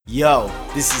Yo,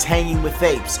 this is Hanging With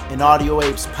Apes, an Audio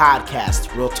Apes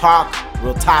podcast. Real talk,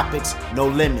 real topics, no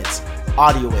limits.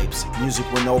 Audio Apes, music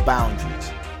with no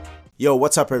boundaries. Yo,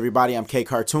 what's up, everybody? I'm K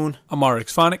Cartoon. I'm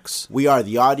Rx Phonics. We are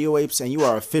the Audio Apes, and you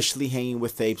are officially Hanging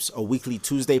With Apes, a weekly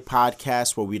Tuesday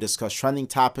podcast where we discuss trending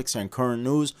topics and current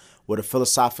news with a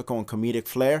philosophical and comedic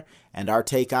flair, and our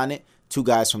take on it, two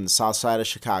guys from the south side of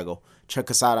Chicago. Check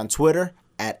us out on Twitter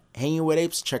at Hanging With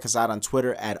Apes. Check us out on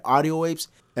Twitter at Audio Apes.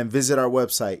 And visit our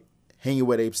website,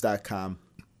 hangingwithapes.com.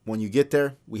 When you get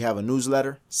there, we have a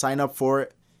newsletter. Sign up for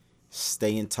it.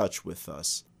 Stay in touch with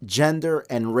us. Gender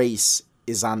and race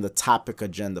is on the topic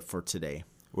agenda for today.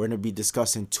 We're going to be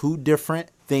discussing two different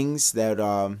things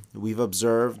that we've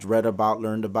observed, read about,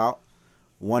 learned about.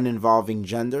 One involving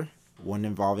gender, one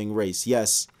involving race.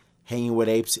 Yes, Hanging With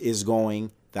Apes is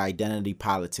going the identity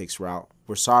politics route.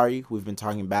 We're sorry, we've been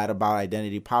talking bad about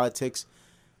identity politics,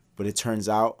 but it turns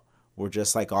out we're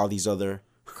just like all these other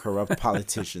corrupt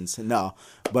politicians. No,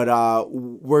 but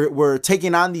we're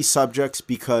taking on these subjects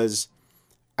because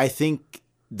I think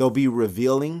they'll be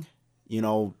revealing,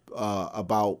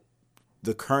 about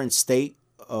the current state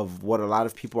of what a lot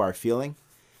of people are feeling.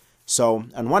 So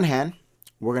on one hand,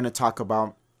 we're going to talk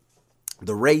about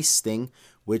the race thing,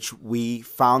 which we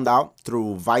found out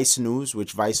through Vice News,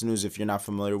 which Vice News, if you're not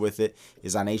familiar with it,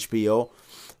 is on HBO.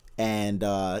 And,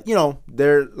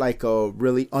 they're like a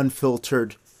really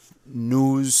unfiltered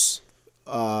news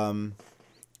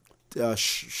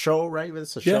show, right?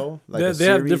 It's a show. Like they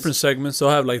have different segments. They'll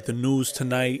have like the news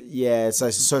tonight. Yeah,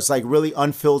 it's like really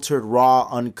unfiltered, raw,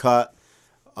 uncut.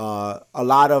 A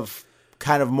lot of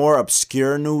kind of more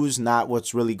obscure news, not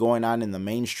what's really going on in the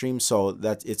mainstream. So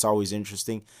that it's always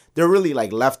interesting. They're really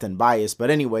like left and biased. But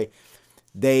anyway,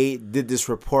 they did this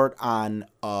report on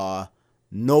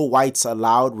No Whites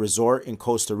Allowed resort in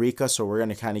Costa Rica. So we're going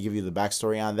to kind of give you the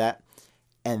backstory on that.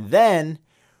 And then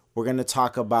we're going to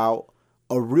talk about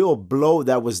a real blow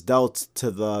that was dealt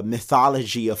to the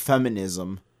mythology of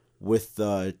feminism with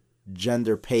the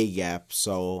gender pay gap.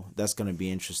 So that's going to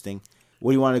be interesting.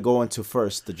 What do you want to go into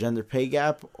first? The gender pay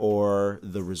gap or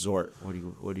the resort?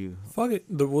 What do you? Fuck it.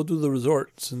 We'll do the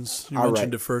resort since you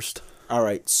mentioned it first. All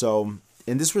right. So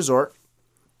in this resort,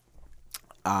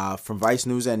 from Vice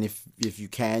News, and if you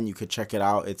can, you could check it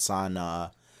out. It's on.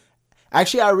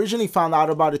 Actually, I originally found out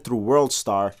about it through World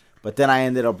Star, but then I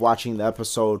ended up watching the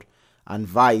episode on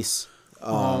Vice.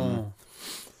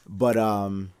 But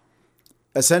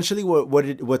essentially,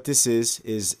 what this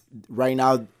is right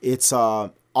now it's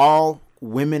all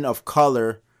women of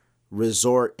color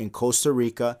resort in Costa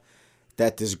Rica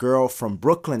that this girl from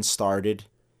Brooklyn started,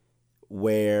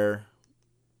 where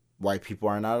white people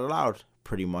are not allowed,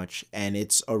 pretty much. And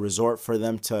it's a resort for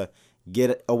them to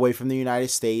get away from the United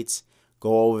States,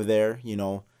 go over there,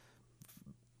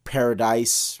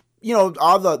 paradise,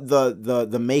 all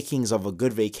the makings of a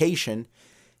good vacation,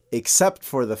 except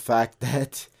for the fact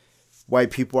that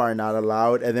white people are not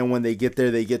allowed. And then when they get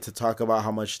there, they get to talk about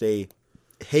how much they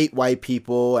hate white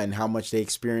people and how much they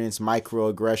experience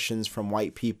microaggressions from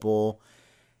white people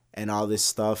and all this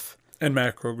stuff. And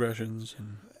macroaggressions.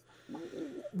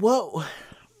 Well,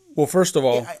 first of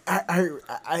all,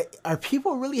 are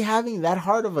people really having that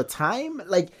hard of a time?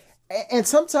 Like, and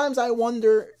sometimes I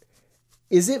wonder,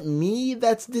 is it me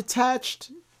that's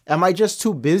detached? Am I just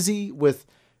too busy with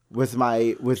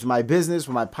my business,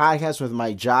 with my podcast, with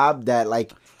my job that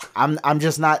like I'm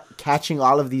just not catching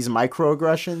all of these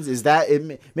microaggressions? Is that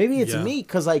it? Maybe it's me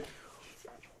because like.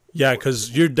 Yeah,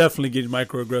 because you're definitely getting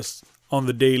microaggressed on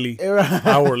the daily,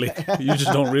 hourly. You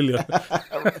just don't really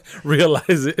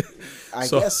realize it. I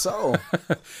guess so.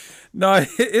 No,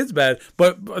 it's bad.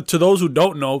 But to those who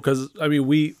don't know, because I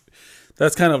mean,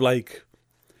 that's kind of like,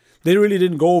 they really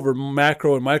didn't go over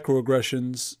macro and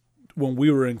microaggressions when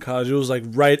we were in college. It was like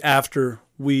right after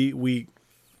we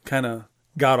kind of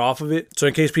got off of it. So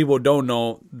in case people don't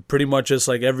know, pretty much it's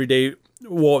like everyday.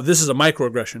 Well, this is a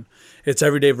microaggression. It's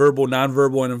everyday verbal,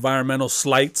 nonverbal, and environmental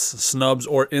slights, snubs,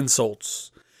 or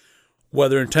insults,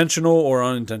 whether intentional or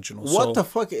unintentional. What the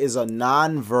fuck is a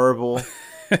nonverbal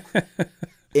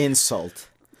insult?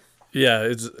 Yeah,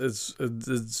 it's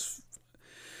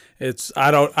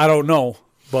I don't know,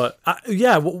 but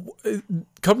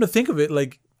come to think of it,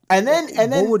 like, and then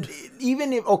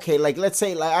even if like let's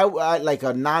say like I like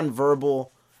a nonverbal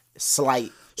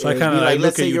slight. So I kind of like,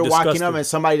 let's say you're walking up and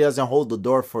somebody doesn't hold the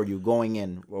door for you going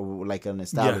in, or like an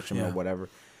establishment or whatever.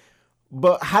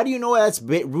 But how do you know that's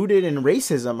rooted in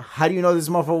racism? How do you know this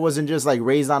motherfucker wasn't just like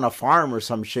raised on a farm or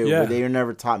some shit where they were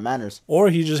never taught manners? Or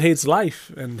he just hates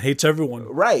life and hates everyone.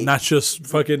 Right. Not just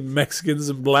fucking Mexicans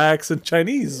and blacks and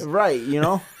Chinese. Right,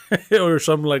 or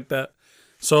something like that.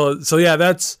 So yeah,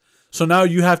 that's So now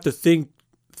you have to think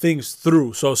things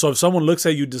through. So if someone looks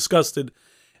at you disgusted,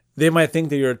 they might think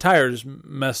that your attire is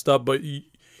messed up, but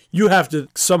you have to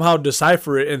somehow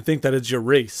decipher it and think that it's your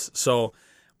race. So,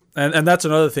 and that's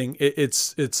another thing.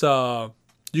 It's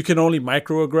you can only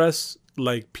microaggress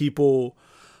like people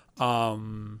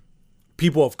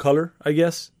of color, I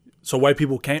guess. So white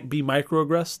people can't be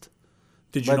microaggressed.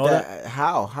 Did you know that?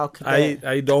 How? How could that?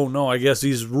 I don't know. I guess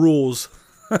these rules,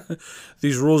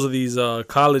 these rules of these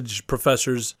college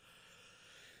professors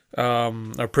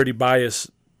are pretty biased.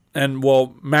 And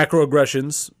well,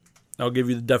 macroaggressions, I'll give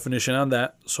you the definition on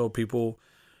that so people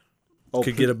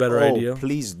could get a better idea.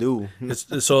 Please do.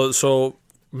 So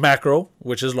macro,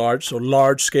 which is large, so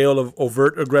large scale of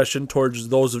overt aggression towards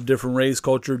those of different race,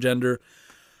 culture, gender,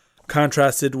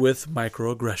 contrasted with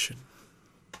microaggression.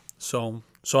 So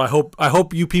I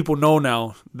hope you people know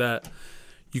now that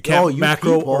you can't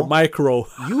macro people, or micro.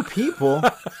 You people,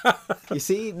 you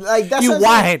see, like that's you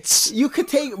whites. You could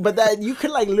take, but that you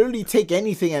could like literally take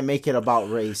anything and make it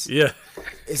about race. Yeah,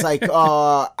 it's like,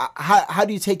 how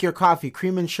do you take your coffee?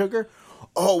 Cream and sugar?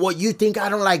 Oh, what, you think I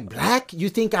don't like black? You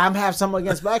think I'm have something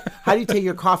against black? How do you take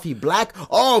your coffee black?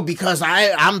 Oh, because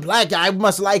I'm black. I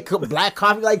must like black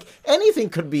coffee. Like anything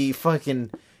could be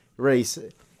fucking race.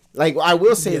 Like, I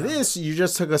will say this, you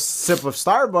just took a sip of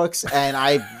Starbucks, and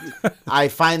I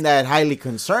find that highly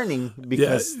concerning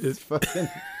because fucking,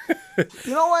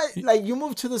 you know what? Like, you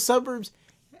move to the suburbs,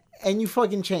 and you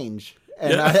fucking change.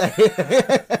 And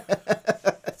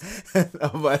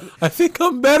but, I think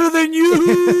I'm better than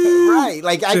you. Right.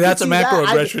 Like, I that's a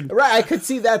macroaggression. Right. I could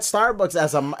see that Starbucks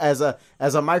as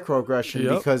a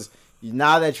microaggression because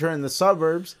now that you're in the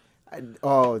suburbs, I'm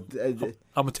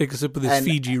gonna take a sip of this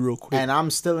Fiji real quick. And I'm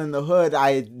still in the hood.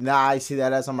 I see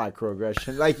that as a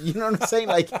microaggression. Like, you know what I'm saying?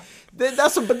 Like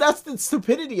that's the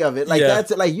stupidity of it. Like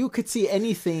that's like you could see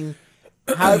anything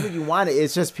however you want it.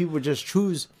 It's just people just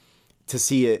choose to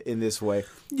see it in this way.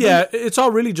 Yeah, it's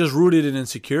all really just rooted in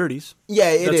insecurities.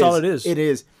 Yeah, that's all it is. It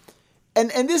is.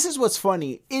 And this is what's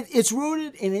funny. It's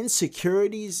rooted in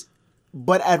insecurities,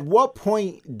 but at what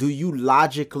point do you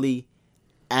logically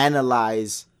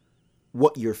analyze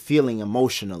what you're feeling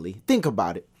emotionally? Think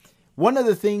about it. One of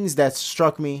the things that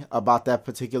struck me about that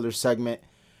particular segment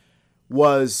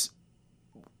was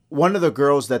one of the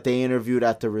girls that they interviewed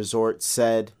at the resort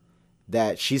said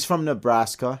that she's from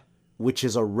Nebraska, which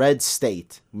is a red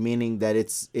state, meaning that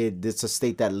it's a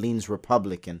state that leans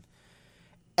Republican.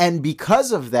 And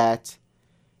because of that,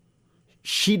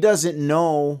 she doesn't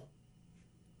know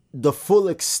the full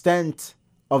extent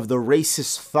of the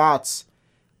racist thoughts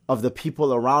of the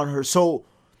people around her. So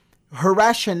her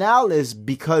rationale is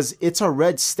because it's a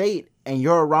red state and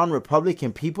you're around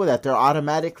Republican people that they're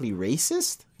automatically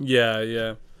racist?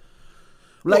 Yeah.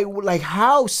 Like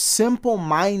how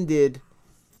simple-minded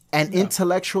and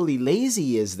intellectually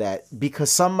lazy is that? Because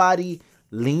somebody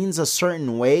leans a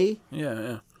certain way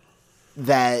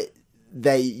that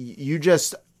you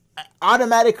just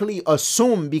automatically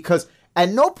assume, because at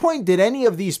no point did any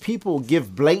of these people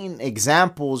give blatant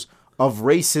examples of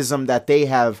racism that they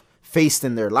have faced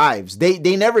in their lives.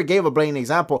 They never gave a blatant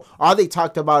example. All they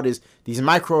talked about is these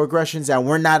microaggressions and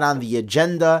we're not on the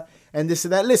agenda and this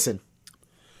and that. Listen,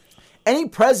 any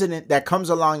president that comes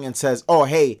along and says, oh,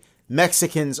 hey,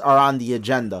 Mexicans are on the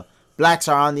agenda, blacks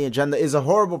are on the agenda, is a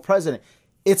horrible president.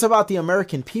 It's about the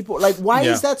American people. Like, why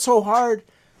is that so hard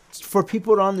for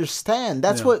people to understand?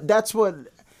 That's what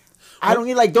I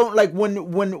don't like. Don't like when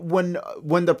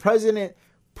the president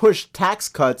pushed tax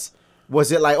cuts.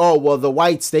 Was it like, oh, well, the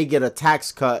whites, they get a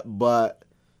tax cut, but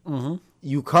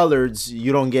you coloreds,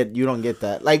 you don't get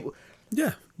that. Like,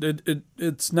 yeah,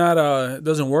 it's not it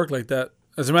doesn't work like that.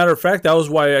 As a matter of fact, that was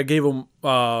why I gave him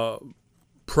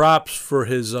props for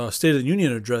his State of the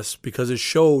Union address, because it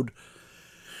showed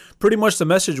pretty much the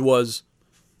message was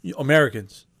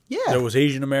Americans. Yeah, there was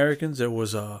Asian Americans, there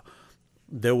was Black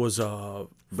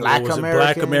Americans,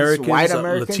 white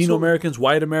Americans, Latino Americans,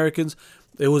 white Americans.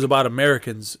 It was about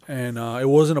Americans, and it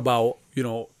wasn't about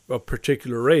a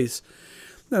particular race.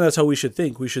 And that's how we should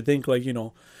think. We should think like,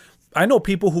 I know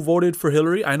people who voted for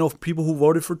Hillary. I know people who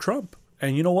voted for Trump.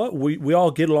 And you know what? We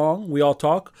all get along. We all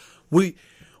talk. We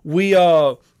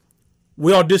all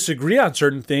disagree on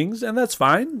certain things, and that's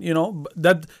fine.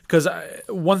 That because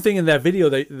one thing in that video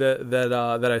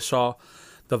that I saw,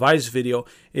 the Vice video,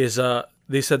 is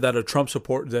they said that a Trump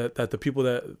support that the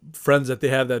people friends that they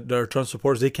have that are Trump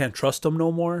supporters, they can't trust them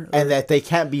no more, and that they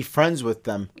can't be friends with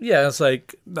them. Yeah, it's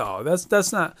like, no,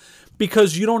 that's not,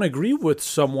 because you don't agree with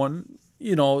someone.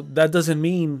 That doesn't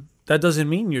mean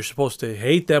you're supposed to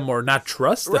hate them or not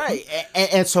trust them. Right,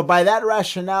 and so by that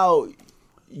rationale,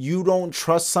 you don't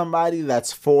trust somebody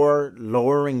that's for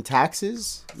lowering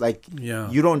taxes. Like,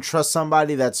 you don't trust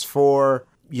somebody that's for,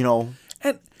 and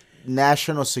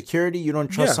national security. You don't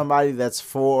trust somebody that's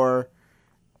for,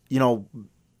 a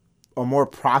more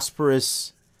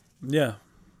prosperous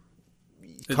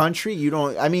country. You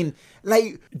don't. I mean,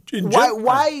 like,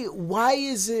 why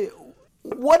is it?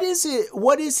 What is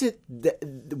it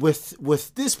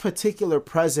with this particular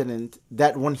president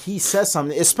that when he says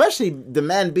something, especially the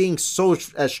man being so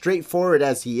as straightforward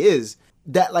as he is,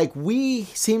 that like we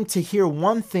seem to hear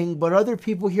one thing but other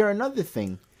people hear another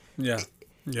thing? Yeah.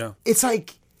 It's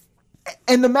like,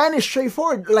 and the man is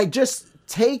straightforward. Like, just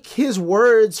take his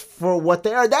words for what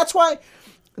they are. That's why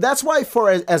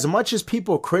for as much as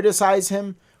people criticize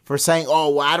him for saying, oh,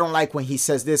 well, I don't like when he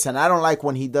says this and I don't like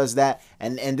when he does that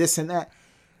and this and that.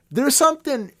 There's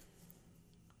something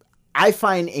I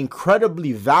find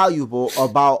incredibly valuable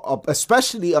about,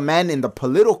 especially a man in the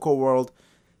political world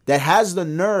that has the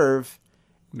nerve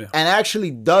and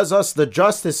actually does us the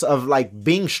justice of like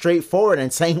being straightforward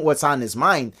and saying what's on his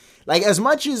mind. Like as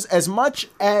much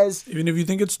as even if you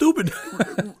think it's stupid,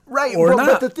 right? Or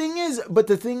not. But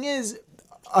the thing is,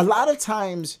 a lot of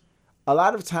times,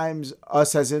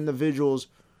 us as individuals,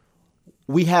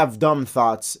 we have dumb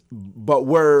thoughts, but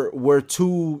we're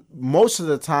most of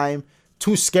the time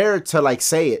too scared to like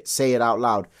say it out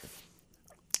loud.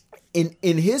 In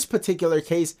his particular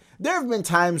case, there have been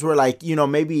times where like,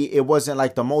 maybe it wasn't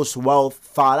like the most well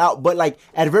thought out, but like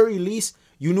at very least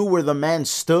you knew where the man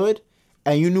stood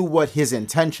and you knew what his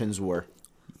intentions were.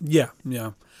 Yeah.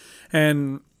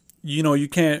 And you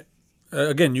can't,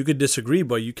 again, you could disagree,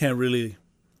 but you can't really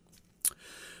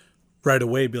right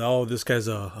away be like, oh, this guy's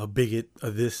a bigot,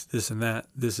 this and that,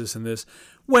 this and this.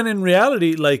 When in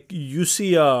reality, like, you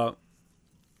see all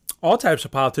types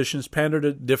of politicians pander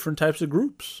to different types of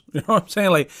groups. You know what I'm saying?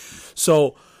 Like,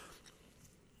 so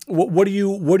what are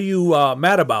you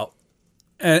mad about?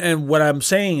 And what I'm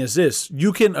saying is this.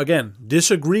 You can, again,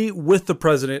 disagree with the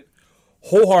president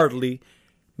wholeheartedly,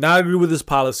 not agree with his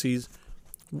policies.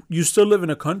 You still live in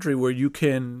a country where you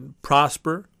can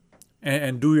prosper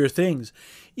and do your things,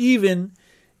 even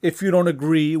if you don't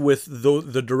agree with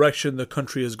the direction the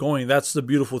country is going. That's the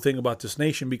beautiful thing about this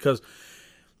nation, because,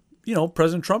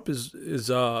 President Trump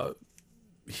is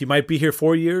he might be here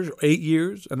 4 years, 8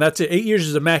 years, and that's it. 8 years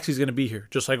is the max he's going to be here,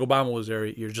 just like Obama was there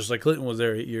 8 years, just like Clinton was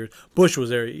there 8 years, Bush was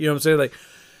there. You know what I'm saying? Like,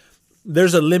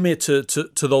 there's a limit to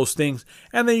those things,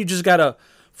 and then you just got to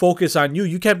focus on you.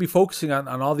 You can't be focusing on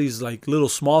all these like little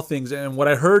small things. And what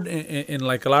I heard in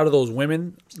like a lot of those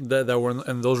women that were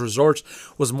in those resorts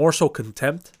was more so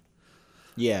contempt.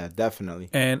 Yeah, definitely.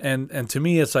 And to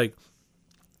me, it's like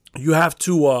you have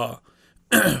to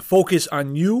focus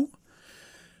on you,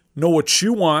 know what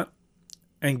you want,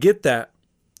 and get that.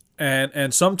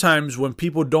 And sometimes when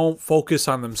people don't focus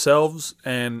on themselves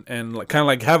and like, kind of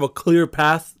like have a clear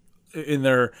path in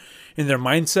their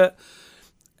mindset,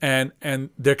 and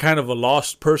they're kind of a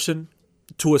lost person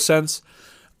to a sense,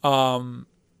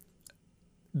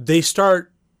 they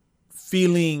start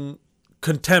feeling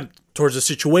contempt towards a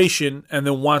situation and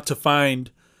then want to find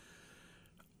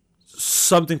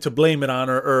something to blame it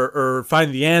on or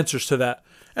find the answers to that.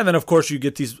 And then, of course, you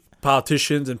get these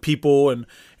politicians and people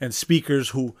and speakers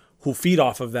who feed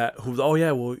off of that, oh,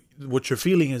 yeah, well, what you're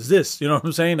feeling is this. You know what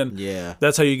I'm saying? And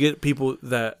that's how you get people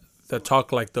that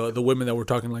talk like the women that were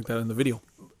talking like that in the video.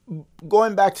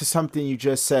 Going back to something you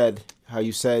just said, how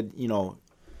you said,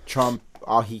 Trump,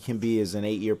 all he can be is an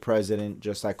 8-year president,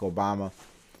 just like Obama.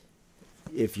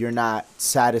 If you're not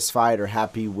satisfied or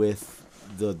happy with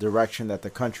the direction that the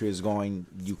country is going,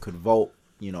 you could vote,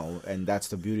 and that's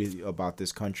the beauty about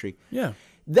this country. Yeah.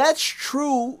 That's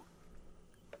true.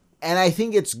 And I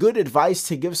think it's good advice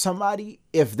to give somebody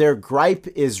if their gripe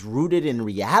is rooted in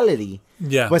reality.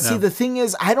 Yeah. But see, the thing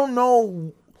is, I don't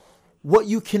know what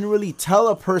you can really tell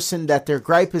a person that their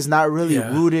gripe is not really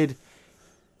rooted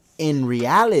in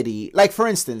reality. Like, for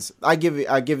instance, I'll give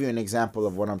you an example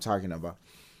of what I'm talking about.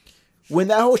 When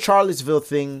that whole Charlottesville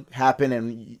thing happened,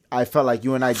 and I felt like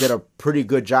you and I did a pretty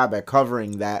good job at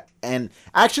covering that. And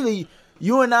actually,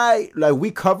 you and I, like,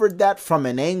 we covered that from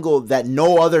an angle that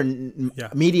no other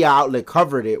media outlet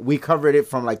covered it. We covered it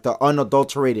from, like, the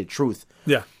unadulterated truth.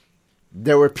 Yeah.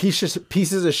 There were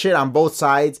pieces of shit on both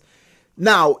sides.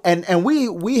 Now, and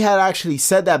we had actually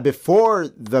said that before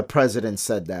the president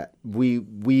said that. We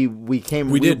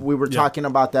were talking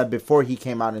about that before he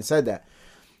came out and said that.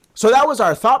 So that was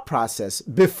our thought process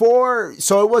before.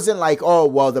 So it wasn't like, oh,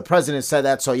 well, the president said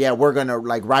that, so yeah, we're gonna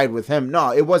like ride with him.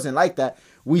 No, it wasn't like that.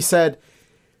 We said,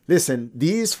 listen,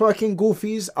 these fucking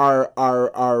goofies are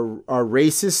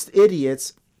racist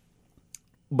idiots.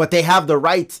 but they have the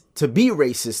right to be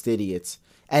racist idiots.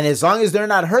 And as long as they're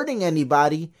not hurting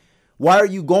anybody, why are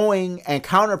you going and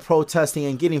counter protesting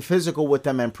and getting physical with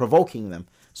them and provoking them?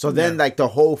 So then like the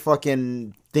whole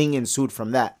fucking thing ensued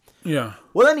from that. Yeah.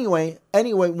 Well, anyway,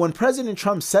 when President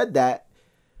Trump said that,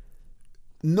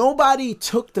 nobody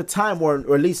took the time, or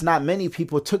at least not many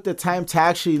people took the time to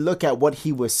actually look at what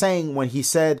he was saying when he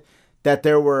said that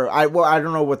there were, I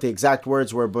don't know what the exact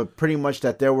words were, but pretty much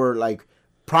that there were like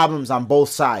problems on both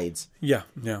sides. Yeah,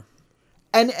 yeah.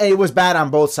 And it was bad on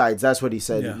both sides. That's what he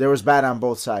said. Yeah. There was bad on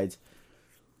both sides,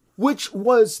 which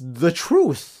was the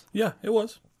truth. Yeah, it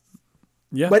was.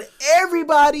 Yeah. But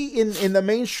everybody in the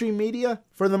mainstream media,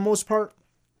 for the most part,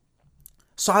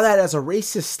 saw that as a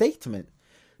racist statement.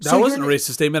 That wasn't a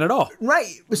racist statement at all.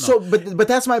 Right. No. So, but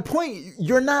that's my point.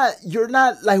 You're not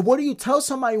like, what do you tell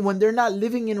somebody when they're not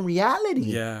living in reality?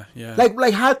 Yeah, yeah.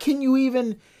 Like how can you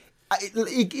even,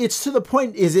 it's to the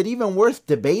point, is it even worth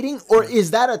debating? Or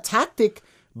is that a tactic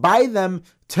by them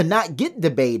to not get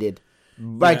debated?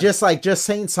 By just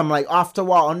saying some like off the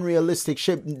wall, unrealistic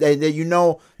shit that you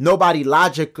know nobody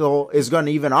logical is going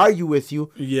to even argue with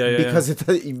you. Because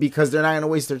they're not going to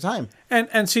waste their time.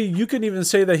 And see, you can even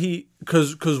say that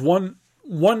because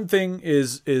one thing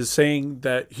is saying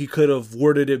that he could have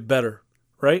worded it better,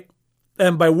 right?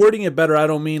 And by wording it better, I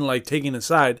don't mean like taking a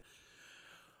side.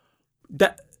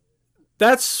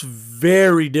 That's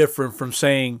very different from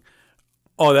saying,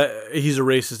 "Oh, that he's a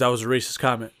racist." That was a racist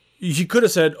comment. He could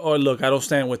have said, "Oh, look, I don't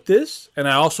stand with this, and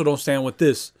I also don't stand with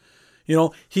this." You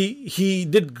know, he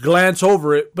did glance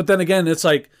over it, but then again, it's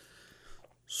like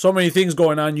so many things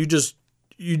going on. And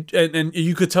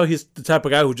you could tell he's the type of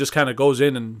guy who just kind of goes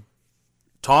in and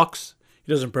talks.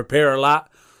 He doesn't prepare a lot.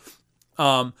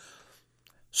 I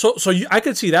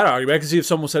could see that argument. I could see if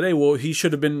someone said, "Hey, well, he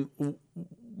should have been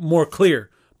more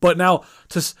clear." But now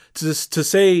to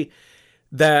say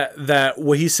that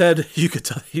what he said, you could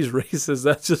tell he's racist.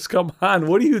 That's just, come on.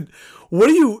 What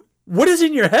is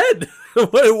in your head?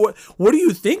 what are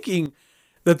you thinking?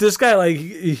 That this guy, like,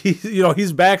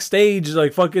 he's backstage,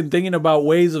 like, fucking thinking about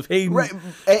ways of hating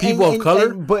people of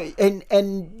color.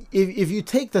 And if you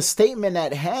take the statement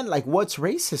at hand, like, what's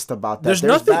racist about that? There's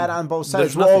nothing bad on both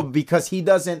sides. Well, because he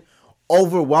doesn't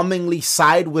overwhelmingly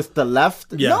side with the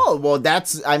left. Yeah. No, well,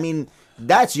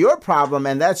 that's your problem,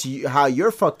 and that's how your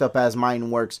fucked up ass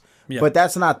mind works. Yeah. But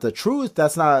that's not the truth.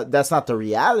 That's not the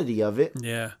reality of it.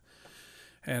 Yeah,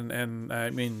 and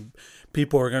I mean,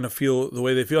 people are gonna feel the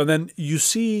way they feel, and then you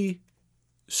see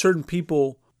certain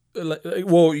people.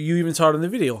 Well, you even saw it in the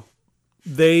video.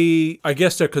 I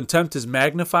guess their contempt is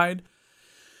magnified.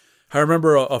 I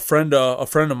remember a friend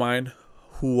of mine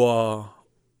who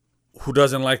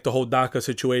doesn't like the whole DACA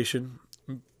situation.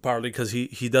 Partly because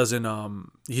he doesn't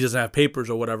have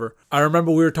papers or whatever. I remember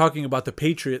we were talking about the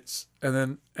Patriots,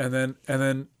 and then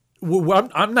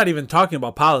I'm not even talking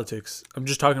about politics. I'm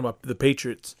just talking about the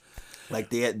Patriots, like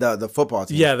the football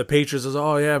team. Yeah, the Patriots is,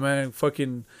 oh yeah, man,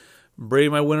 fucking Brady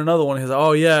might win another one. He's like,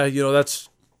 oh yeah, that's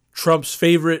Trump's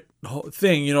favorite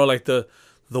thing. Like the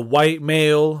white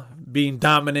male being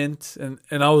dominant, and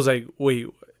I was like, wait,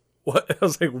 what? I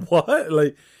was like, what?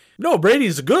 Like. No,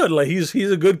 Brady's good. Like he's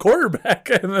a good quarterback,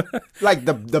 like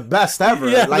the best ever.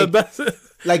 Yeah, like, the best.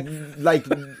 like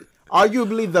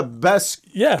arguably the best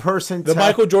person. The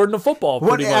Michael Jordan of football.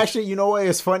 Actually, you know what?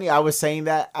 It's funny. I was saying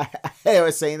that. I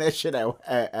was saying that shit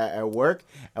at work,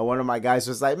 and one of my guys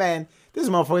was like, "Man, this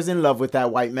motherfucker's in love with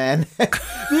that white man."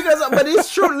 But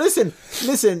it's true. Listen.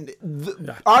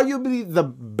 Arguably the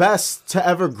best to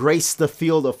ever grace the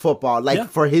field of football. Like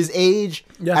for his age,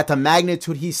 at the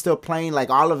magnitude he's still playing, like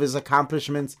all of his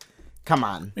accomplishments. Come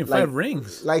on, 5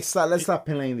 rings. Like let's stop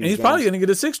playing these. And he's games. Probably gonna get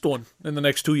a 6th one in the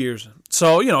next 2 years.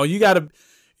 So you gotta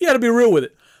be real with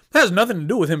it. It has nothing to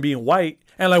do with him being white.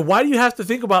 And like, why do you have to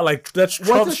think about like that's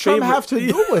Trump's what does Trump favorite? Have to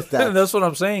do with that? And that's what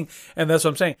I'm saying.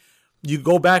 You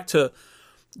go back to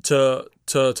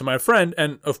my friend,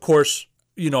 and of course,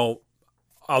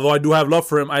 although I do have love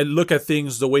for him, I look at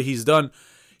things the way he's done.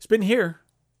 He's been here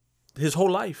his whole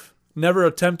life, never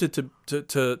attempted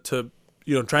to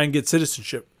try and get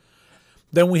citizenship.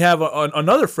 Then we have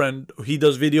another friend. He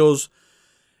does videos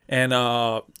and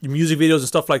music videos and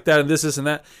stuff like that, and this and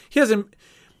that. He hasn't.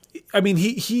 I mean,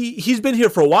 he's been here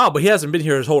for a while, but he hasn't been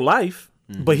here his whole life.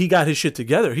 Mm-hmm. But he got his shit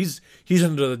together. He's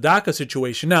under the DACA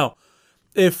situation now.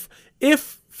 If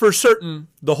for certain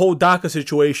the whole DACA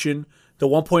situation, the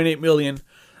 1.8 million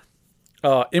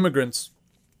immigrants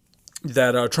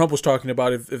that Trump was talking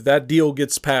about, if that deal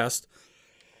gets passed,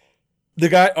 the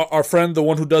guy, our friend, the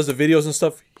one who does the videos and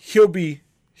stuff, he'll be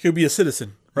a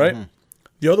citizen, right? Mm-hmm.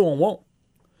 The other one won't.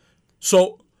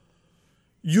 So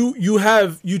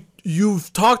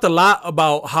you've talked a lot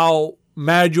about how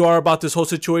mad you are about this whole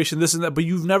situation, this and that, but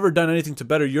you've never done anything to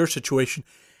better your situation.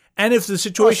 And if the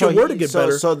situation were to get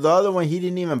better, so the other one, he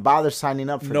didn't even bother signing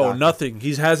up for. No, nothing.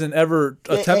 He hasn't ever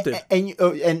attempted. And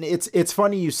it's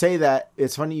funny you say that.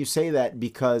 It's funny you say that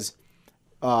because,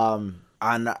 on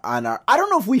our, I don't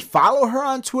know if we follow her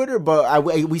on Twitter, but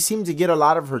we seem to get a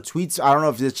lot of her tweets. I don't know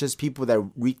if it's just people that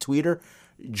retweet her.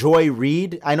 Joy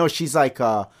Reid, I know she's like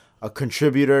a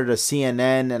contributor to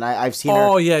CNN, and I've seen her.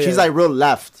 Oh yeah, she's like real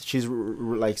left. She's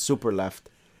like super left.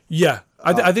 Yeah,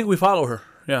 I think we follow her.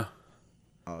 Yeah.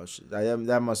 Oh,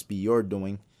 that must be your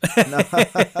doing. But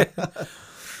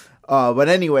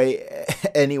anyway,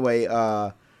 in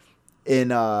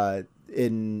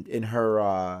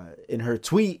her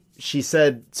tweet, she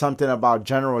said something about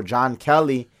General John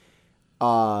Kelly,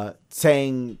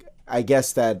 saying, I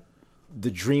guess that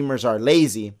the Dreamers are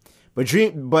lazy,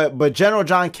 but General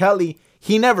John Kelly,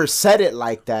 he never said it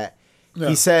like that. Yeah.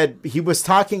 He said he was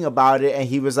talking about it, and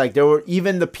he was like, there were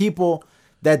even the people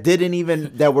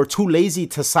that were too lazy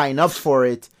to sign up for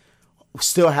it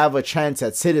still have a chance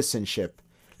at citizenship.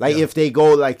 Like if they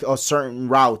go like a certain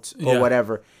route or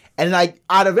whatever. And like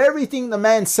out of everything the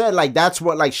man said, like that's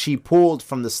what like she pulled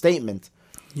from the statement.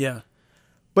 Yeah.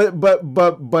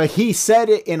 But he said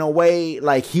it in a way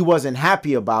like he wasn't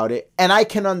happy about it. And I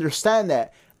can understand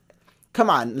that.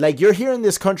 Come on, like you're here in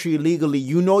this country illegally,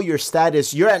 you know your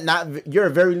status, you're at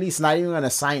very least not even gonna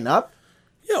sign up.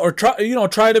 Yeah, or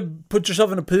try to put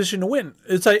yourself in a position to win.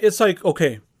 It's like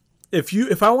okay,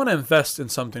 if I want to invest in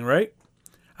something, right?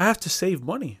 I have to save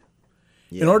money.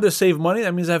 Yeah. In order to save money,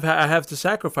 that means I have to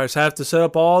sacrifice. I have to set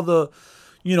up all the,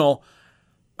 I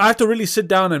have to really sit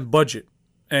down and budget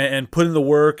and put in the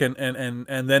work and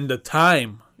then the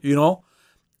time,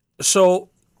 So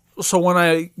when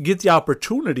I get the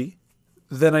opportunity,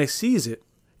 then I seize it.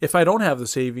 If I don't have the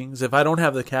savings, if I don't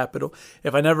have the capital,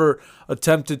 if I never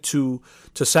attempted to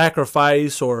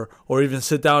sacrifice or even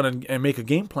sit down and make a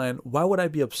game plan, why would I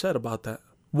be upset about that?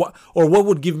 What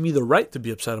would give me the right to be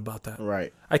upset about that?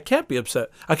 Right. I can't be upset.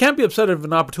 I can't be upset if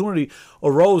an opportunity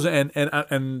arose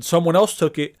and someone else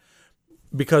took it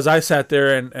because I sat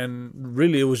there and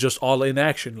really it was just all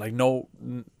inaction. Like, no,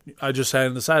 I just sat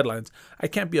in the sidelines. I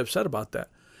can't be upset about that.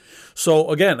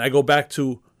 So again, I go back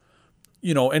to,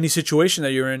 any situation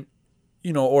that you're in,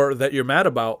 or that you're mad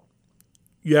about,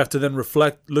 you have to then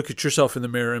reflect, look at yourself in the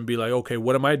mirror and be like, okay,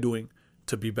 what am I doing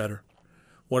to be better?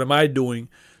 What am I doing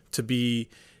to be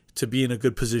in a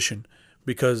good position?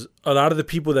 Because a lot of the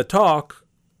people that talk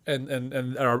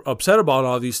and are upset about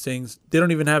all these things, they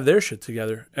don't even have their shit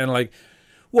together. And like,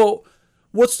 well,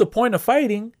 what's the point of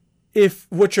fighting if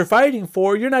what you're fighting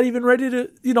for, you're not even ready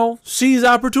to, seize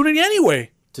opportunity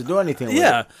anyway? To do anything with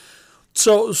it.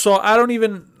 So I don't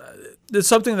even, it's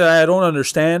something that I don't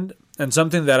understand and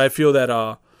something that I feel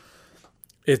that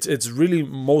it's really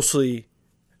mostly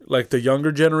like the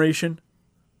younger generation.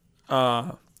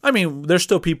 I mean, there's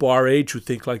still people our age who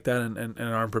think like that and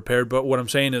aren't prepared. But what I'm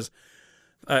saying is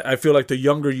I feel like the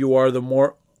younger you are, the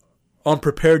more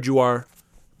unprepared you are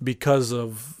because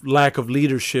of lack of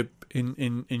leadership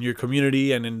in your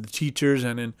community and in the teachers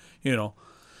and in, you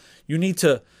need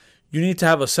to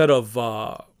have a set of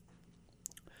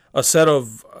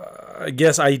I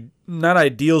guess not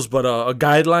ideals, but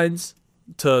guidelines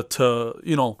to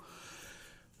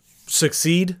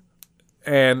succeed.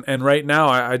 And right now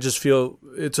I just feel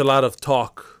it's a lot of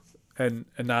talk and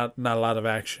not a lot of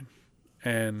action.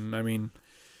 And I mean,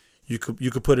 you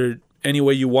could put it any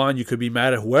way you want. You could be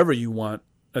mad at whoever you want.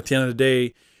 At the end of the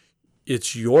day,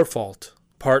 it's your fault,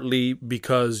 partly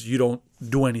because you don't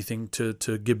do anything to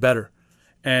get better.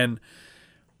 And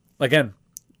again,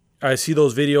 I see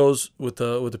those videos with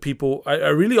the people. I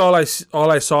really all I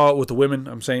saw with the women,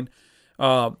 I'm saying,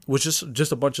 was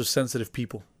just a bunch of sensitive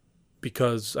people.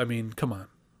 Because I mean, come on.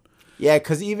 Yeah,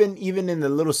 because even in the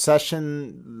little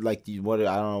session, like what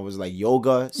I don't know, it was like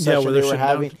yoga session they were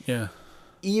having. Down. Yeah.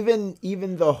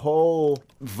 Even the whole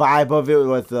vibe of it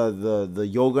with the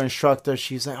yoga instructor,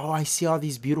 she's like, "Oh, I see all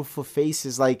these beautiful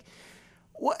faces. Like,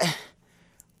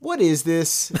 what is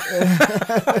this?"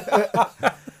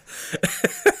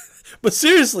 But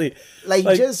seriously, like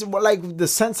just like the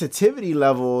sensitivity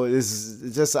level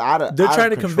is just out of. They're trying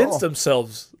to control. Convince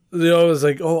themselves. It's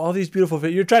like, oh, all these beautiful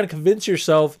faces. You're trying to convince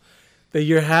yourself that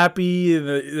you're happy and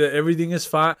that everything is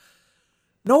fine.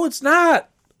 No, it's not.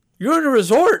 You're in a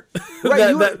resort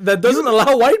that doesn't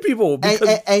allow white people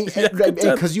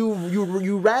because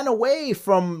you ran away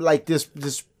from like this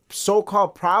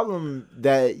so-called problem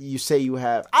that you say you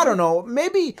have. I don't know,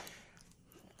 maybe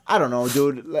I don't know,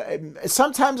 dude.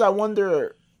 Sometimes I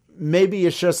wonder, maybe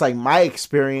it's just like my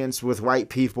experience with white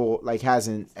people like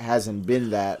hasn't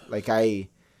been that. Like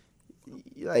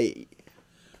the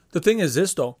thing is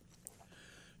this though,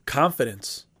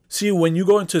 confidence. See, when you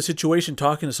go into a situation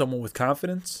talking to someone with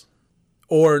confidence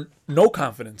or no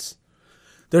confidence,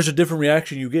 there's a different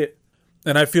reaction you get.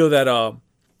 And I feel that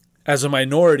as a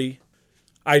minority,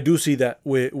 I do see that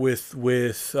with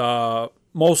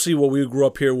mostly what we grew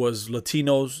up here was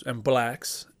Latinos and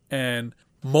blacks, and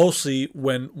mostly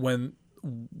when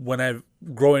I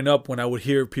growing up, when I would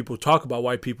hear people talk about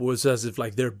white people, it was as if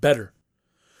like they're better.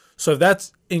 So if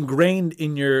that's ingrained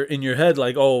in your head,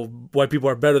 like, oh, white people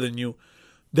are better than you,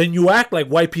 then you act like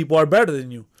white people are better than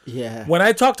you. Yeah. When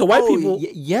I talk to white people,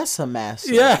 yes, a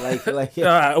master.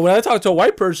 Yeah. When I talk to a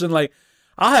white person, like,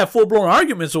 I'll have full blown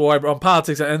arguments on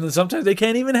politics, and then sometimes they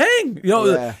can't even hang. You know.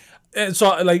 Yeah. And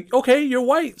so, like, okay, you're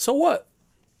white, so what?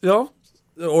 You know,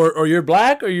 or you're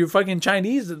black, or you're fucking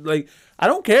Chinese. Like, I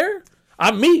don't care.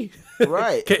 I'm me.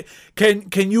 Right.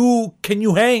 Can you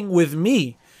hang with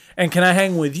me, and can I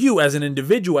hang with you as an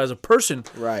individual, as a person?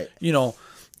 Right. You know,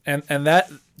 and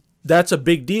that's a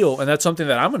big deal, and that's something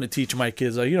that I'm going to teach my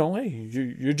kids. Like, you know, hey,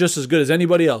 you're just as good as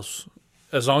anybody else,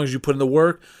 as long as you put in the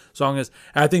work. As long as,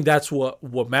 I think that's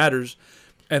what matters.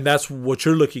 And that's what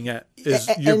you're looking at. Is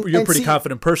you're a pretty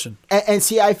confident person. And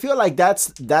see, I feel like that's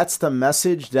the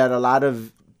message that a lot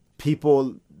of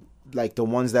people, like the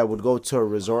ones that would go to a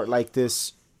resort like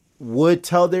this, would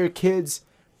tell their kids.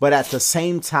 But at the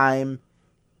same time,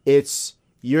 it's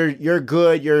you're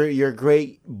good, you're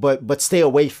great, but stay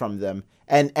away from them.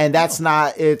 And that's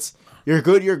not, it's you're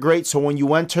good, you're great. So when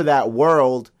you enter that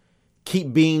world,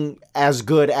 keep being as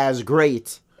good as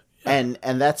great. Yeah.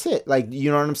 And that's it. Like,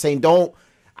 you know what I'm saying? Don't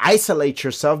isolate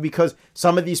yourself, because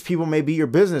some of these people may be your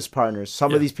business partners.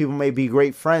 Some of these people may be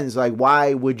great friends. Like,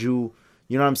 why would you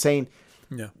know what I'm saying?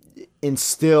 Yeah.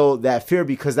 Instill that fear?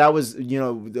 Because that was, you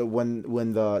know,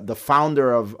 when the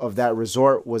founder of that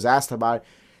resort was asked about it,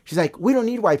 she's like, we don't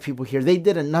need white people here. They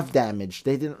did enough damage.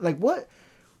 They didn't, like, what?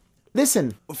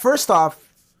 Listen, first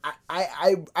off,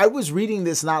 I was reading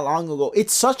this not long ago.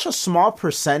 It's such a small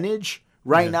percentage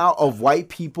right now of white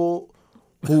people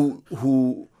who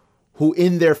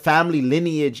in their family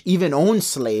lineage even own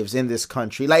slaves in this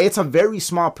country. Like, it's a very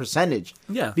small percentage.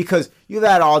 Yeah. Because you've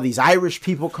had all these Irish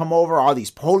people come over, all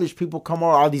these Polish people come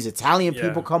over, all these Italian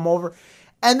people come over,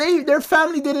 and their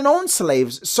family didn't own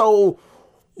slaves. So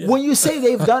when you say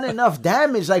they've done enough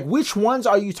damage, like, which ones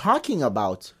are you talking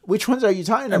about? Which ones are you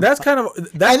talking about? And that's kind of... and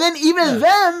then even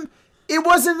them... It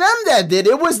wasn't them that did.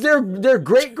 It was their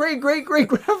great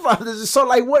grandfathers. So,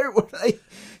 like, what like,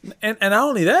 and not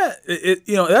only that,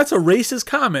 you know, that's a racist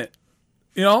comment.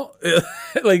 You know,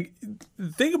 like,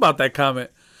 think about that comment.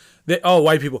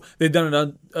 White people, they've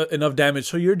done enough damage.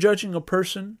 So you're judging a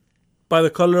person by the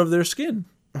color of their skin,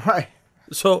 right?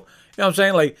 So, you know what I'm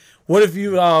saying? Like, what if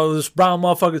you this brown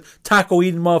motherfuckers, taco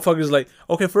eating motherfuckers? Like,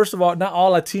 okay, first of all, not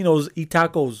all Latinos eat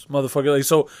tacos, motherfucker. Like,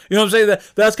 so, you know what I'm saying?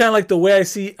 That's kind of like the way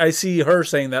I see her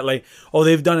saying that. Like, oh,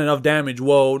 they've done enough damage.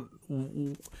 Well,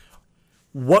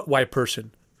 what white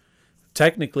person?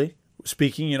 Technically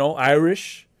speaking, you know,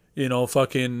 Irish, you know,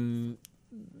 fucking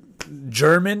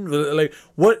German. Like,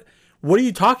 what are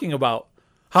you talking about?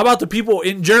 How about the people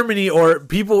in Germany or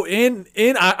people in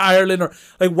Ireland? Or,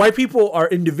 like, white people are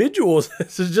individuals.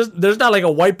 It's just, there's not like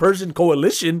a white person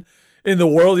coalition in the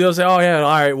world. You'll say, oh yeah, all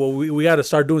right, well, we got to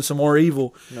start doing some more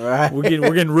evil. Right. We're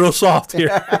getting real soft here.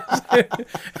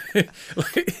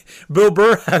 Like, Bill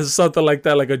Burr has something like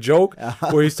that, like a joke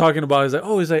where he's talking about,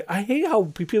 he's like, I hate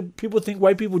how people think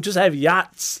white people just have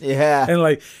yachts. Yeah. And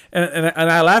like,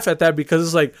 and I laugh at that, because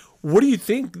it's like, what do you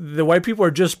think? The white people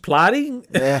are just plotting?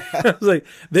 Yeah. It's like,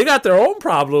 they got their own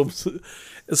problems.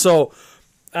 So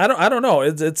I don't know.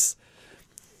 It's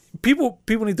people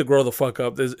need to grow the fuck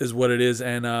up is what it is.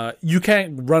 And you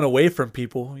can't run away from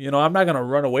people. You know, I'm not going to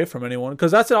run away from anyone,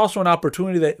 because that's also an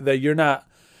opportunity that you're not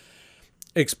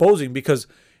exposing. Because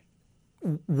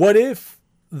what if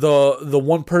the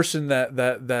one person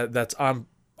that's on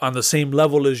the same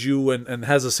level as you and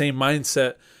has the same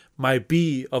mindset might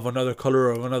be of another color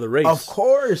or of another race? Of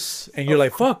course. And you're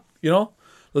like, fuck, you know?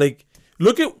 Like,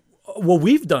 look at what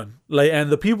we've done, like,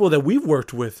 and the people that we've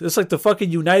worked with. It's like the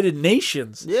fucking United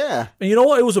Nations. Yeah. And you know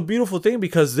what? It was a beautiful thing,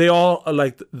 because they all,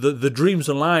 like, the dreams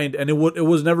aligned, and it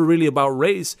was never really about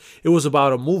race. It was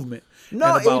about a movement.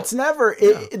 No, it's never.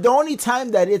 The only time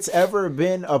that it's ever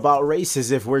been about race is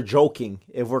if we're joking,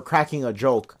 if we're cracking a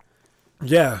joke.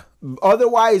 Yeah.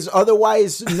 Otherwise,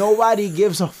 nobody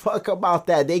gives a fuck about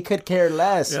that. They could care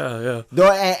less. Yeah.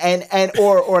 And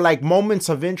or like moments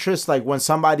of interest, like when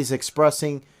somebody's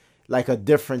expressing, like a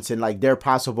difference in like their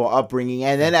possible upbringing.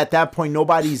 And then at that point,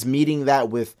 nobody's meeting that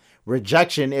with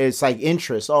rejection. It's like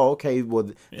interest. Oh, okay.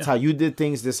 Well, that's how you did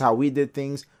things. This is how we did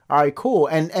things. All right, cool.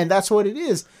 And that's what it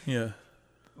is. Yeah.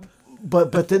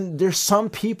 But then there's some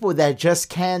people that just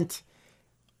can't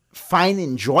find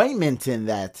enjoyment in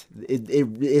that.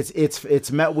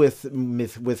 It's met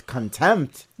with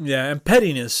contempt. Yeah, and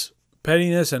pettiness,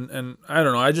 and I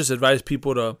don't know. I just advise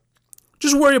people to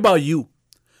just worry about you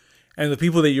and the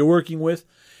people that you're working with,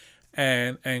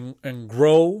 and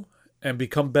grow and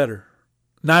become better.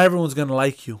 Not everyone's gonna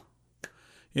like you,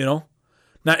 you know.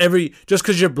 Just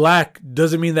because you're black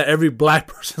doesn't mean that every black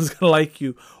person's gonna like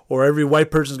you, or every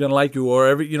white person's gonna like you, or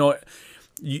every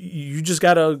You just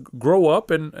gotta grow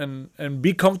up and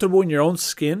be comfortable in your own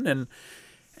skin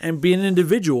and be an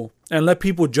individual and let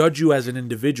people judge you as an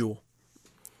individual,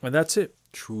 and that's it.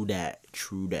 True that.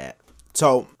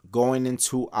 So going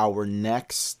into our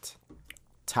next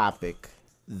topic,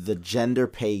 the gender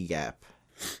pay gap.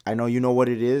 I know you know what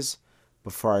it is,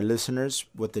 but for our listeners,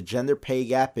 what the gender pay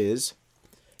gap is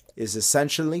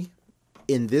essentially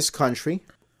in this country,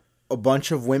 a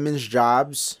bunch of women's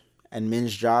jobs and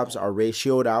men's jobs are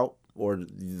ratioed out, or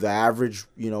the average,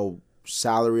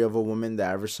 salary of a woman, the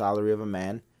average salary of a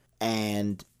man.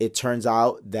 And it turns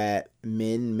out that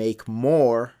men make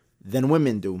more than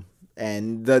women do.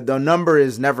 And the number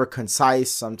is never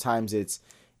concise. Sometimes it's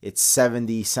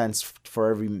 70 cents for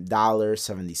every dollar,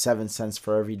 77 cents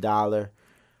for every dollar.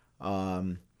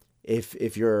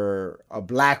 If you're a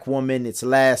black woman, it's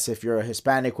less. If you're a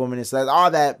Hispanic woman, it's less.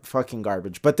 All that fucking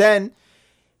garbage. But then,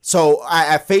 so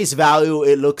at face value,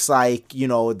 it looks like,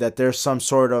 that there's some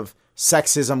sort of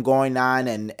sexism going on,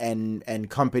 and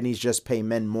companies just pay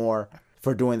men more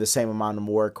for doing the same amount of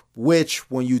work, which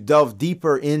when you delve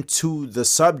deeper into the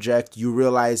subject, you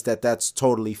realize that that's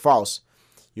totally false.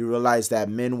 You realize that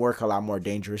men work a lot more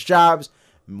dangerous jobs.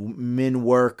 Men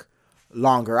work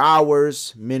longer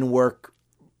hours. Men work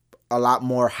a lot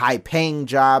more high paying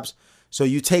jobs. So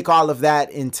you take all of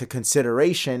that into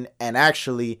consideration, and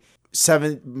actually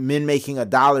men making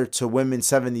 $1 to women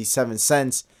 77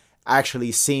 cents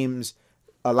actually seems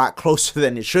a lot closer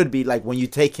than it should be, like when you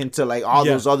take into like all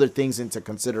those other things into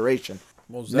consideration.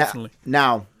 Most definitely.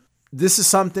 Now, this is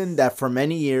something that for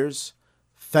many years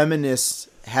feminists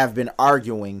have been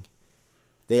arguing.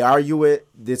 They argue it.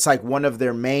 It's like one of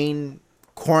their main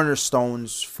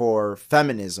cornerstones for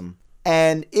feminism.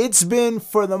 And it's been,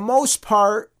 for the most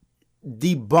part,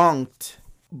 debunked,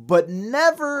 but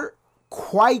never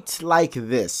quite like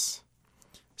this.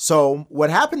 So what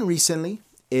happened recently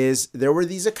is there were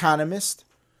these economists,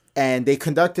 and they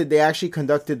actually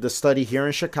conducted the study here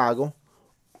in Chicago.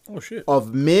 Oh, shit.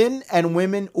 Of men and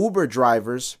women Uber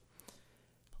drivers,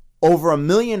 over 1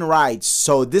 million rides.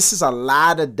 So this is a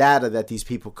lot of data that these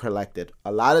people collected.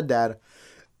 A lot of data.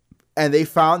 And they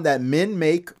found that men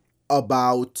make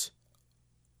about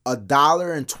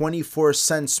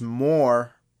 $1.24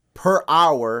 more per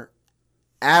hour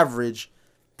average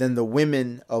than the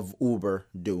women of Uber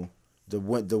do. The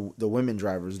women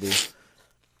drivers do.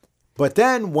 But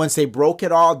then once they broke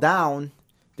it all down,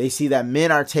 they see that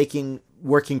men are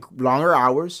working longer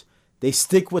hours. They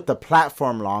stick with the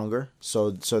platform longer.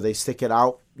 So they stick it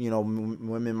out.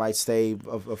 Women might stay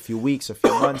a few weeks, a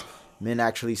few months. Men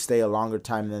actually stay a longer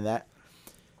time than that.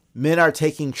 Men are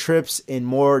taking trips in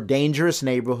more dangerous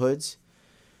neighborhoods.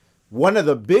 One of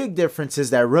the big differences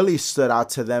that really stood out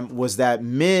to them was that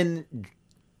men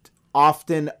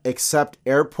often accept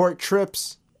airport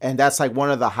trips, and that's like one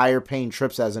of the higher paying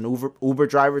trips as an Uber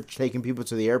driver, taking people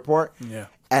to the airport. Yeah.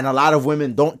 And a lot of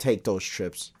women don't take those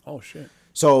trips. Oh, shit.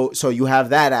 So you have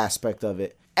that aspect of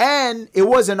it. And it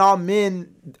wasn't all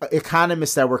men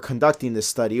economists that were conducting this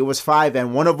study. It was 5,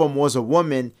 and one of them was a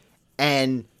woman,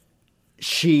 and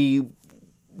she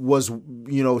was,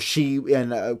 because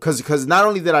not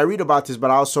only did I read about this,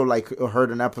 but I also heard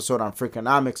an episode on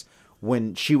Freakonomics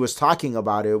when she was talking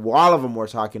about it. Well, all of them were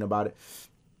talking about it.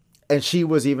 And she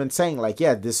was even saying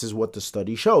this is what the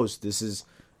study shows. This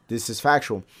is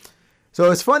factual.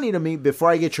 So it's funny to me, before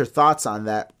I get your thoughts on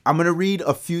that, I'm going to read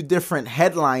a few different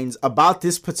headlines about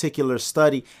this particular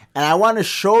study. And I want to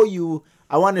show you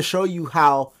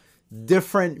how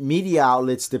different media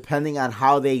outlets, depending on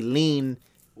how they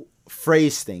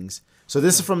phrase things. So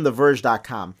this is from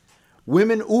TheVerge.com.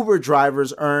 Women Uber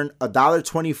drivers earn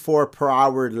 $1.24 per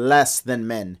hour less than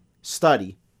men.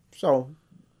 Study. So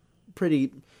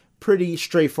pretty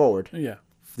straightforward. Yeah.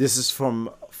 This is from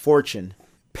Fortune.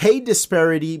 Pay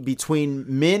disparity between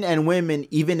men and women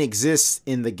even exists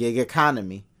in the gig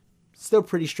economy. Still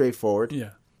pretty straightforward.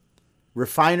 Yeah.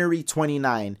 Refinery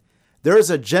 29. There is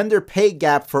a gender pay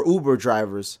gap for Uber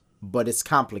drivers. but it's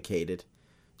complicated.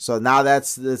 So now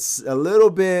that's a little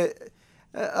bit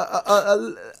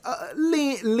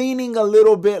leaning a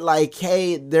little bit like,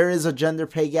 hey, there is a gender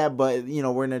pay gap, but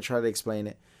we're gonna try to explain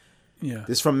it. Yeah.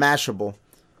 This is from Mashable.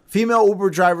 Female Uber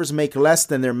drivers make less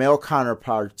than their male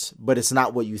counterparts, but it's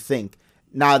not what you think.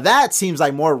 Now that seems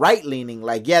like more right-leaning.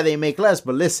 Like, yeah, they make less,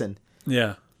 but listen.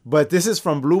 Yeah. But this is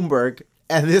from Bloomberg,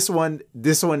 and this one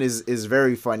is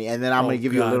very funny. And then I'm going to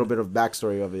give you a little bit of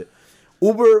backstory of it.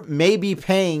 Uber may be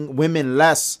paying women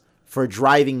less for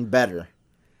driving better.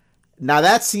 Now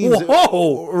that seems...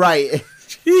 Whoa! Right.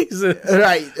 Jesus.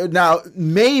 Right. Now,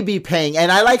 maybe paying.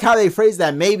 And I like how they phrase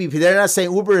that, maybe. They're not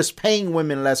saying Uber is paying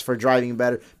women less for driving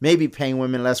better. Maybe paying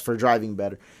women less for driving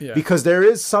better. Yeah. Because there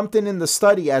is something in the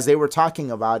study, as they were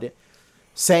talking about it,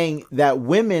 saying that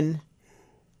women,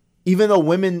 even though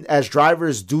women as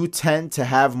drivers do tend to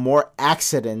have more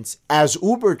accidents, as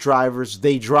Uber drivers,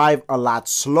 they drive a lot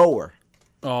slower.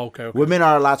 Oh, okay. Women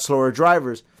are a lot slower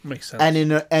drivers. Makes sense.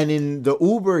 And in the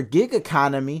Uber gig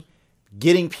economy,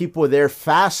 getting people there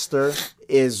faster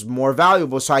is more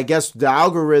valuable. So I guess the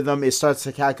algorithm, it starts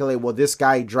to calculate, well, this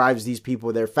guy drives these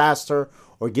people there faster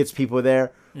or gets people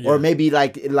there. Yeah. Or maybe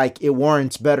like it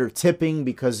warrants better tipping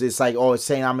because it's like, oh, it's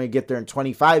saying I'm going to get there in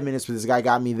 25 minutes, but this guy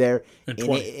got me there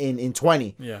in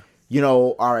 20. Yeah.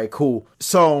 All right, cool.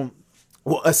 So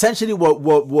essentially what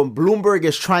Bloomberg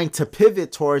is trying to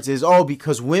pivot towards is,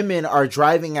 because women are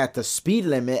driving at the speed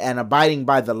limit and abiding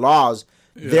by the laws,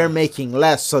 they're making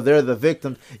less, so they're the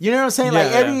victims. You know what I'm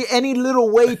saying? Any little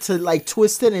way to like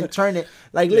twist it and turn it.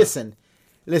 Like, listen,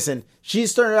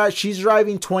 she's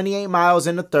driving 28 miles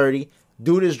in a 30.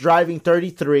 Dude is driving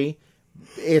 33.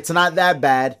 It's not that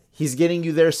bad. He's getting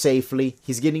you there safely.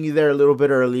 He's getting you there a little bit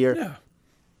earlier. Yeah.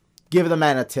 Give the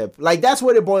man a tip. Like, that's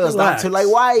what it boils down to. Like,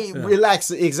 why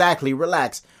relax? Exactly,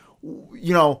 relax.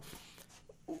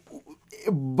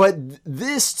 But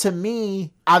this, to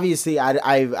me, obviously,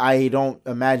 I don't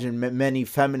imagine many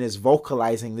feminists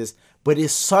vocalizing this, but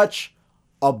it's such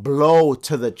a blow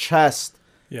to the chest.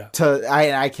 Yeah.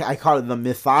 I call it the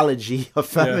mythology of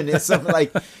feminism,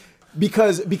 like,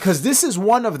 because this is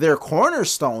one of their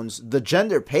cornerstones, the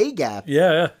gender pay gap.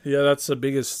 Yeah. That's the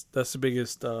biggest.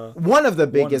 One of the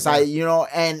biggest.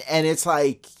 And it's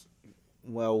like,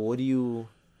 well, what do you?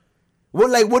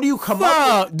 What do you come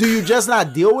up with? Do you just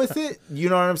not deal with it? You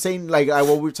know what I'm saying? Like what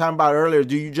we were talking about earlier.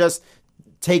 Do you just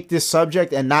take this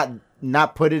subject and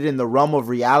not put it in the realm of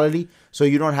reality so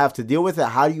you don't have to deal with it?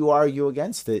 How do you argue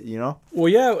against it, Well,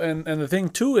 yeah, and the thing,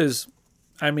 too, is,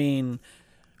 I mean,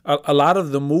 a lot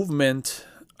of the movement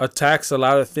attacks a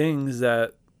lot of things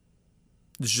that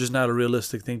it's just not a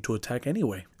realistic thing to attack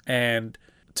anyway. And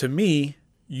to me,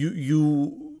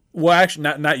 well, actually,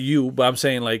 not you, but I'm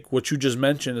saying like what you just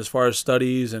mentioned as far as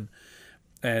studies and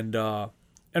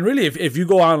really, if you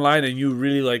go online and you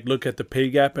really like look at the pay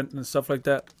gap and stuff like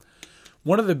that,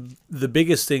 one of the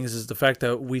biggest things is the fact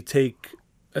that we take,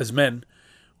 as men,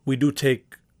 we're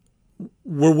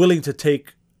willing to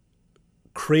take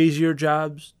crazier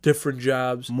jobs, different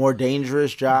jobs, more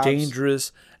dangerous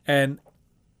jobs, and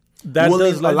that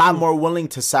a lot more willing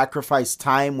to sacrifice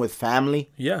time with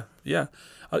family. Yeah,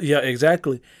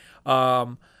 exactly.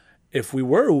 If we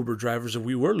were Uber drivers, if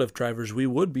we were Lyft drivers, we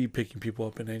would be picking people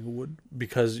up in Englewood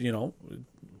because, all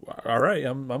right,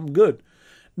 I'm good.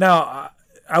 Now,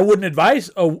 I wouldn't advise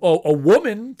a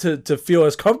woman to feel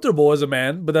as comfortable as a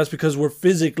man, but that's because we're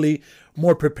physically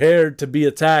more prepared to be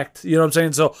attacked. You know what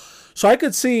I'm saying? So I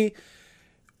could see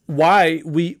why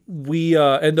we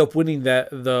end up winning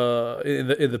that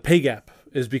in the pay gap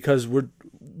is because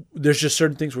there's just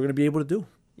certain things we're going to be able to do.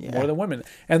 Yeah. More than women,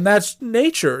 and that's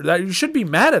nature. That you should be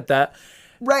mad at that,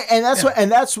 right? And that's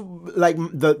that's like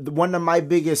the one of my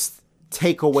biggest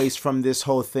takeaways from this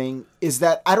whole thing is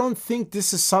that I don't think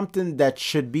this is something that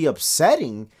should be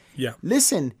upsetting. Yeah.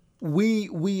 Listen,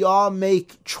 we all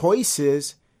make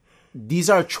choices. These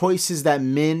are choices that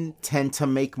men tend to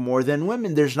make more than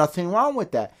women. There's nothing wrong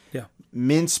with that. Yeah.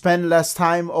 Men spend less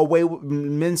time away.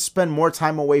 Men spend more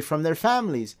time away from their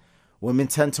families. Women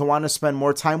tend to want to spend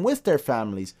more time with their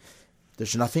families.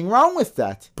 There's nothing wrong with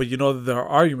that. But their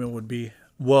argument would be,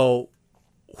 well,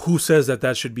 who says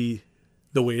that should be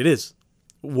the way it is?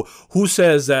 Who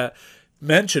says that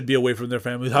men should be away from their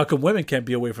families? How come women can't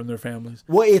be away from their families?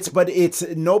 Well, it's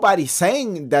nobody's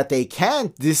saying that they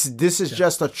can't. This is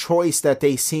just a choice that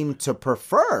they seem to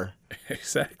prefer.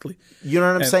 Exactly. You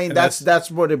know what I'm saying?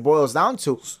 That's what it boils down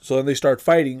to. So then they start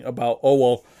fighting about,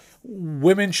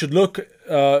 women should look,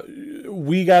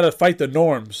 we got to fight the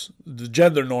norms, the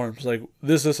gender norms, like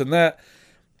this, and that.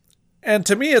 And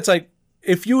to me, it's like,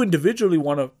 if you individually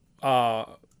want to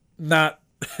not,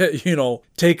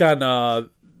 take on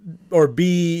or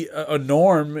be a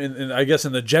norm in I guess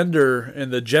in the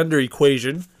gender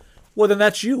equation, well then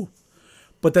that's you.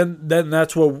 But then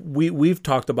that's what we've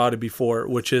talked about it before,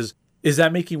 which is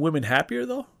that making women happier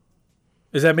though?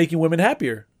 Is that making women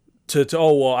happier? To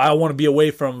oh well, I want to be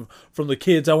away from the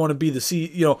kids. I want to be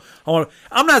the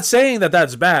I'm not saying that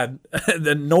that's bad.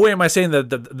 No way am I saying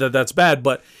that's bad.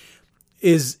 But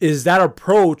is that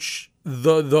approach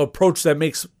the approach that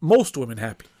makes most women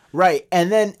happy? Right,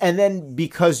 and then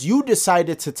because you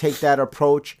decided to take that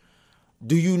approach,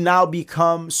 do you now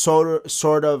become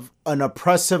sort of an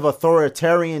oppressive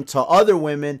authoritarian to other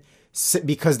women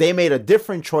because they made a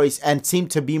different choice and seem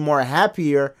to be more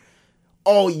happier?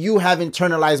 Oh, you have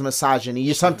internalized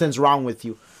misogyny. Something's wrong with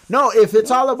you. No, if it's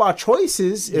all about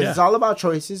choices,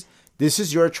 this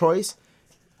is your choice.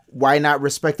 Why not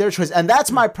respect their choice? And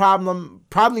that's my problem.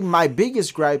 Probably my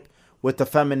biggest gripe with the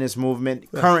feminist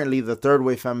movement, currently the third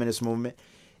wave feminist movement,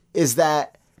 is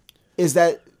that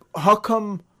how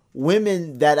come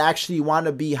women that actually want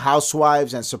to be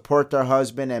housewives and support their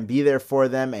husband and be there for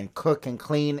them and cook and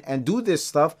clean and do this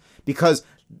stuff, because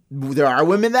there are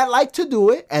women that like to do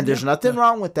it, and there's nothing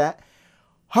wrong with that.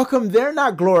 How come they're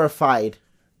not glorified?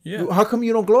 Yeah. How come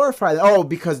you don't glorify them? Oh,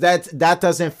 because that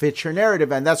doesn't fit your narrative,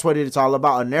 and that's what it's all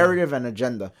about, a narrative and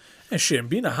agenda. And shit,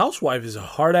 being a housewife is a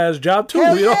hard-ass job, too.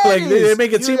 They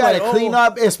make it seem like... You gotta clean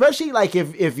up, especially, like,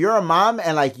 if you're a mom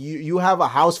and, like, you have a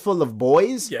house full of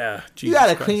boys. Yeah, Jesus you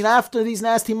gotta Christ. clean after these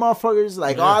nasty motherfuckers.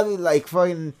 Like, all the, like,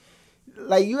 fucking...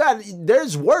 Like,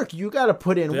 there's work. You gotta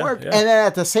put in work. Yeah. And then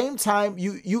at the same time,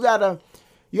 you gotta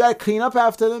clean up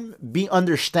after them, be an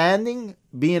understanding,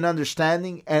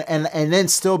 and then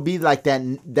still be like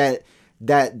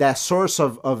that source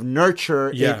of nurture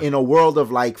in a world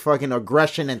of like fucking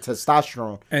aggression and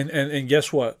testosterone. And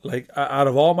guess what? Like, out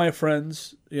of all my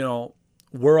friends, we all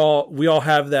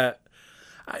have that.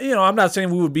 I'm not saying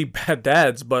we would be bad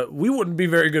dads, but we wouldn't be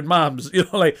very good moms.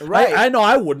 Right. I know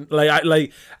I wouldn't.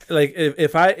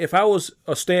 If I was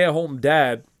a stay-at-home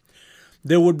dad,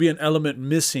 there would be an element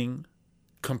missing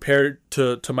compared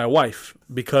to my wife,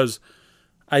 because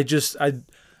I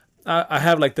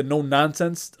have like the no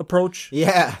nonsense approach.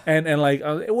 Yeah. And like,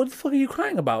 what the fuck are you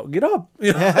crying about? Get up.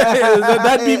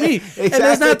 That'd be me. Exactly. And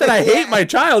it's not that I hate my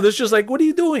child. It's just like, what are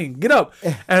you doing? Get up.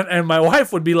 And my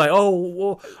wife would be like, oh,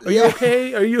 well, are you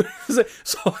okay? Are you?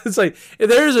 So it's like,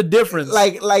 there is a difference.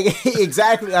 Like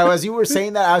exactly. As you were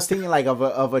saying that, I was thinking like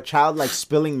of a child like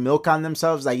spilling milk on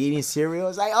themselves, like eating cereal.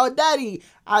 It's like, oh, daddy,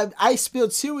 I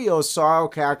spilled cereal. So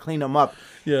okay, I'll clean them up.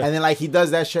 Yeah. And then like he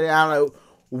does that shit. And I'm like,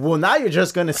 well, now you're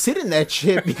just going to sit in that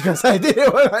shit because I did it.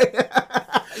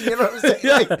 You know what I'm saying?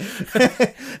 Yeah.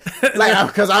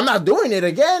 Because I'm not doing it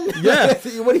again. Yeah.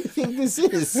 What do you think this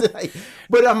is?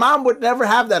 But a mom would never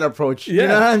have that approach. Yeah. You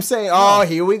know what I'm saying? Oh,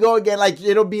 here we go again. Like,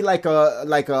 it'll be like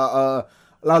a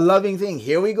loving thing.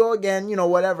 Here we go again,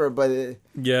 whatever. But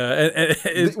yeah.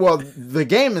 Well, the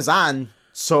game is on.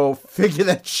 So figure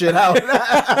that shit out.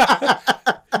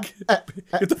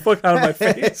 Get the fuck out of my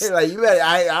face. Like, you better,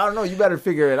 I don't know. You better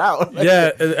figure it out.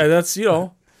 Yeah, and that's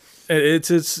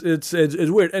it's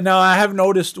weird. And now I have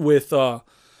noticed with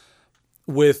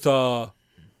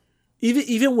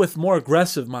even with more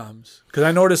aggressive moms, because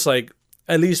I noticed like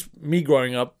at least me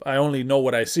growing up, I only know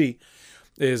what I see.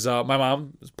 Is my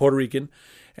mom is Puerto Rican,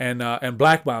 and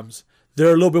black moms,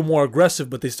 they're a little bit more aggressive,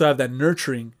 but they still have that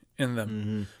nurturing in them.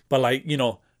 Mm-hmm. But like,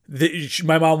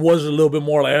 my mom was a little bit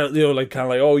more like, like kind of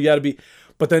like, oh, you got to be.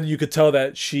 But then you could tell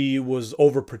that she was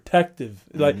overprotective.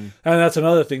 Like, and that's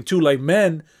another thing too. Like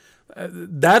men,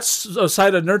 that's a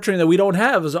side of nurturing that we don't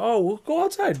have. Is we'll go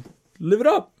outside, live it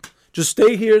up. Just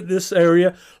stay here, this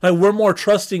area. Like we're more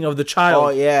trusting of the child. Oh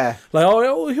yeah. Like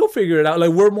he'll figure it out.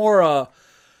 Like we're more.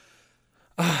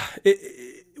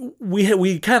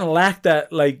 We kind of lack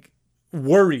that like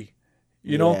worry.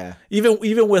 Yeah.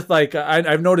 Even with like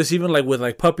I've noticed even like with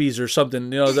like puppies or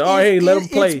something, hey, let them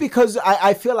play. It's because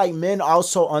I feel like men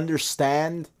also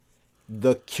understand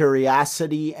the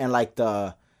curiosity and like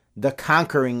the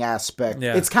conquering aspect.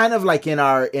 Yeah. It's kind of like in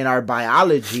our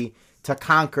biology to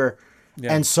conquer,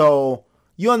 and so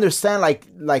you understand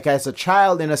like as a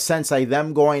child in a sense, like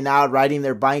them going out riding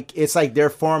their bike, it's like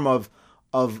their form of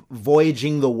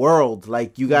voyaging the world.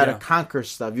 Like you got to conquer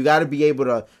stuff. You got to be able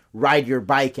to ride your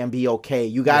bike and be okay.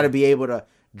 You got to be able to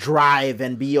drive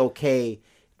and be okay,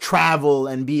 travel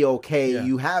and be okay. Yeah.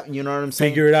 You know what I'm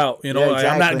saying? Figure it out. Exactly.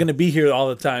 I'm not going to be here all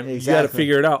the time. Exactly. You got to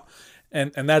figure it out.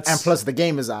 And that's... And plus the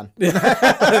game is on.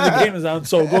 The game is on,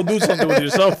 so go do something with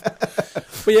yourself.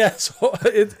 But yeah, so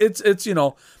it's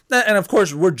and of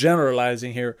course we're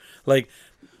generalizing here. Like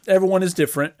everyone is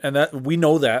different, and that we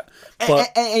know that. But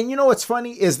and you know what's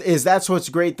funny is that's what's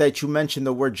great that you mentioned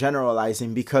the word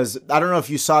generalizing, because I don't know if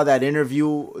you saw that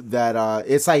interview that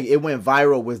it's like it went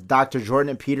viral with Dr.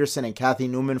 Jordan Peterson and Kathy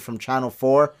Newman from Channel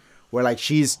 4, where like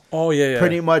she's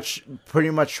pretty much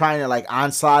trying to like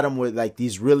onslaught him with like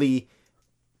these really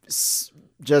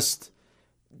just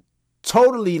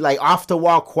totally like off the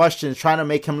wall questions, trying to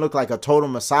make him look like a total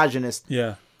misogynist.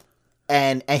 Yeah.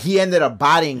 And he ended up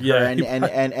bodying her, and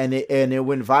it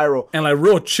went viral. And like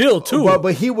real chill too. But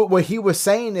what he was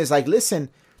saying is like, listen,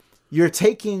 you're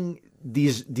taking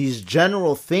these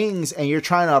general things and you're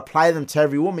trying to apply them to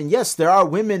every woman. Yes, there are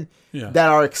women that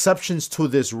are exceptions to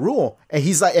this rule. And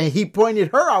he's like, and he pointed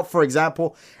her out, for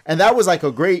example, and that was like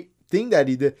a great thing that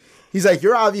he did. He's like,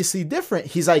 you're obviously different.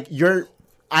 He's like,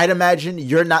 I'd imagine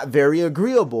you're not very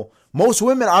agreeable. Most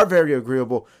women are very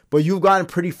agreeable, but you've gotten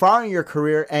pretty far in your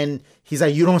career, and he's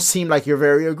like, you don't seem like you're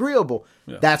very agreeable.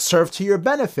 Yeah. That served to your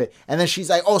benefit. And then she's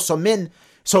like, oh, so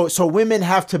women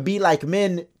have to be like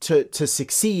men to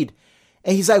succeed.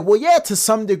 And he's like, well, yeah, to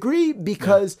some degree,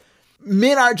 because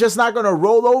men are just not going to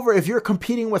roll over. If you're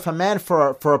competing with a man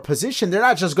for a position, they're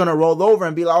not just going to roll over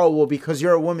and be like, oh, well, because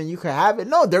you're a woman, you can have it.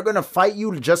 No, they're going to fight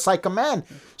you just like a man.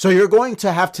 So you're going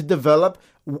to have to develop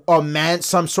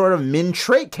some sort of men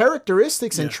trait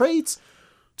characteristics and traits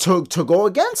to go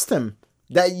against him.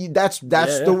 That's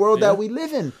the world that we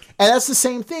live in, and that's the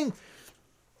same thing.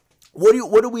 What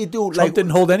do we do? Trump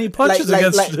didn't hold any punches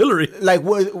against Hillary.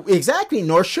 Exactly.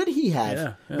 Nor should he have.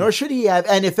 Yeah. Nor should he have.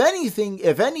 And if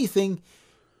anything,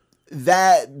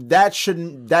 that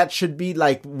should be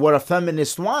like what a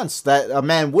feminist wants. That a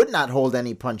man would not hold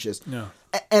any punches. Yeah.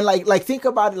 And like think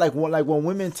about it. Like when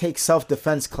women take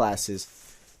self-defense classes.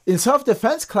 In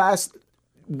self-defense class,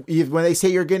 when they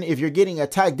say if you're getting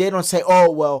attacked, they don't say,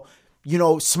 oh, well,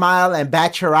 smile and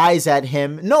bat your eyes at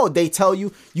him. No, they tell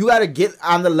you got to get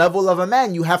on the level of a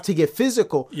man. You have to get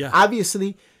physical. Yeah.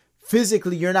 Obviously,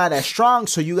 physically, you're not as strong,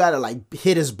 so you got to like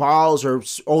hit his balls or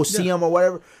see him or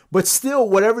whatever. But still,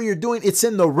 whatever you're doing, it's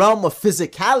in the realm of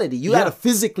physicality. You got to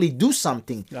physically do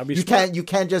something. You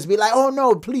can't just be like, oh,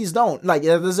 no, please don't. Like, it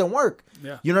doesn't work.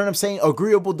 Yeah. You know what I'm saying?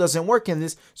 Agreeable doesn't work in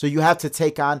this. So you have to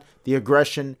take on the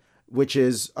aggression, which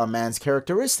is a man's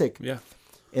characteristic in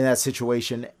that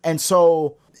situation. And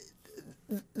so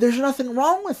there's nothing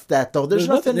wrong with that, though. There's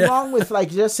nothing wrong with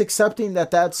like just accepting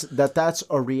that's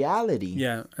a reality.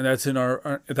 Yeah, and that's in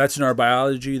our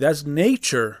biology. That's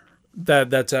nature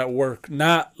that's at work,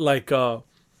 not like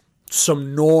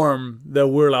some norm that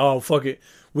we're like, oh, fuck it,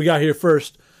 we got here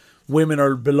first. Women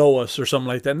are below us or something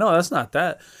like that. No, that's not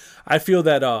that. I feel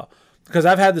that because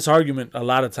I've had this argument a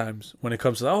lot of times when it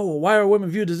comes to, oh, why are women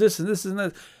viewed as this and this and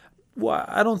that? Well,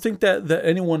 I don't think that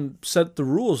anyone set the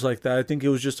rules like that. I think it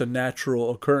was just a natural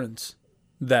occurrence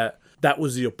that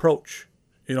was the approach,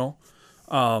 and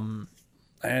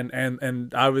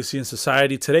obviously in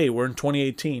society today, we're in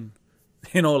 2018,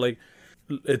 like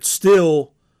it's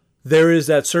still, there is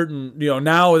that certain,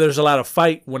 now there's a lot of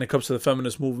fight when it comes to the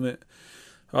feminist movement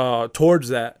towards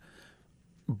that.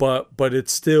 But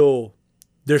it's still,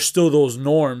 there's still those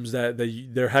norms that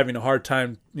they're having a hard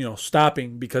time,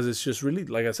 stopping, because it's just really,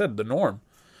 like I said, the norm.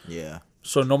 Yeah.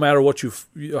 So no matter what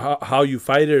how you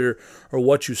fight it or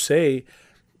what you say,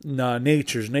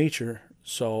 nature's nature.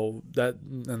 So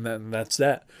that's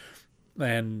that.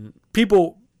 And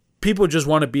people just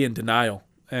want to be in denial.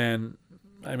 And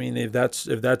I mean, if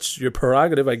that's your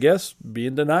prerogative, I guess, be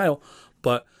in denial.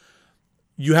 But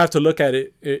you have to look at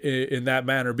it in that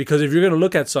manner, because if you're going to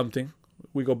look at something,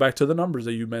 we go back to the numbers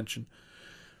that you mentioned.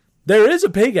 There is a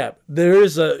pay gap. There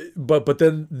is but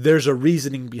then there's a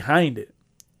reasoning behind it.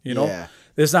 Yeah.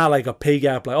 It's not like a pay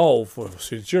gap like, oh,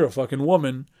 since you're a fucking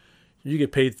woman, you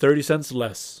get paid 30 cents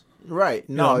less. Right.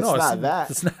 No, it's not that.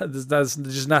 That's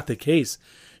just not the case.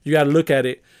 You got to look at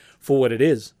it for what it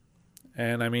is.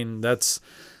 And I mean, that's,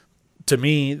 to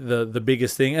me, the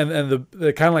biggest thing, and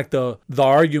the kind of like the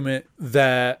argument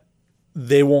that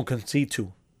they won't concede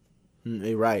to.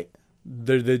 Right.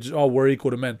 They just, oh, we're equal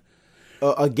to men.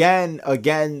 Again,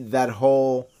 that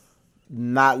whole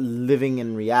not living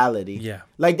in reality. Yeah.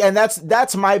 Like, and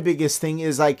that's my biggest thing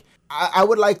is like, I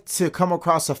would like to come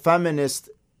across a feminist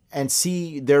and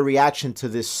see their reaction to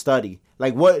this study.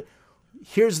 Like,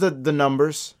 here's the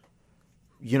numbers.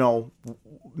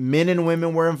 Men and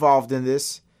women were involved in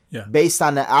this. Yeah. Based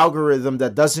on the algorithm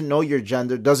that doesn't know your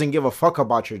gender, doesn't give a fuck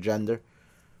about your gender.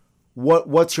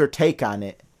 What's your take on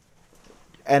it?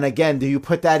 And again, do you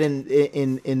put that in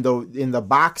the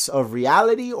box of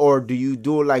reality, or do you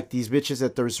do like these bitches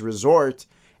at this resort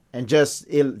and just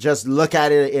look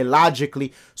at it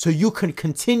illogically so you can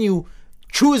continue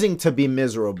choosing to be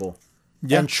miserable?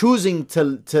 and choosing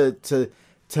to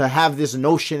have this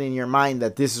notion in your mind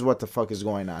that this is what the fuck is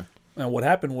going on. And what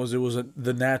happened was it was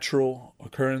the natural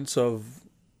occurrence of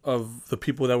the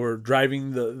people that were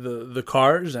driving the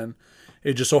cars, and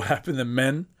it just so happened that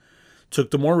men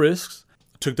took the more risks,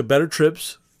 took the better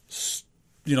trips,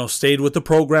 stayed with the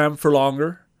program for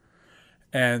longer,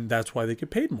 and that's why they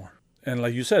get paid more. And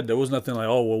like you said, there was nothing like,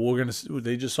 oh, well,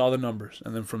 they just saw the numbers.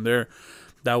 And then from there,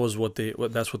 that's what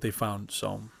they found.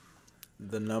 So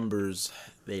the numbers,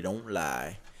 they don't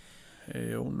lie.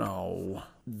 Hell no.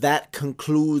 That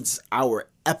concludes our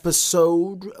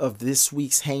episode of this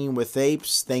week's Hanging with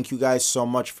Apes. Thank you guys so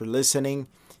much for listening.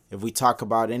 If we talk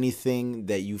about anything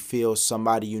that you feel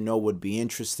somebody you know would be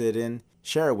interested in,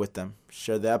 share it with them.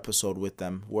 Share the episode with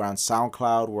them. We're on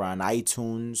SoundCloud. We're on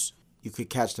iTunes. You could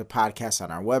catch the podcast on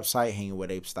our website,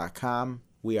 hangingwithapes.com.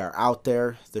 We are out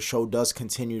there. The show does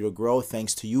continue to grow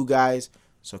thanks to you guys.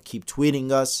 So keep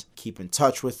tweeting us. Keep in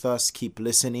touch with us. Keep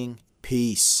listening.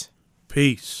 Peace.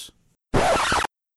 Peace.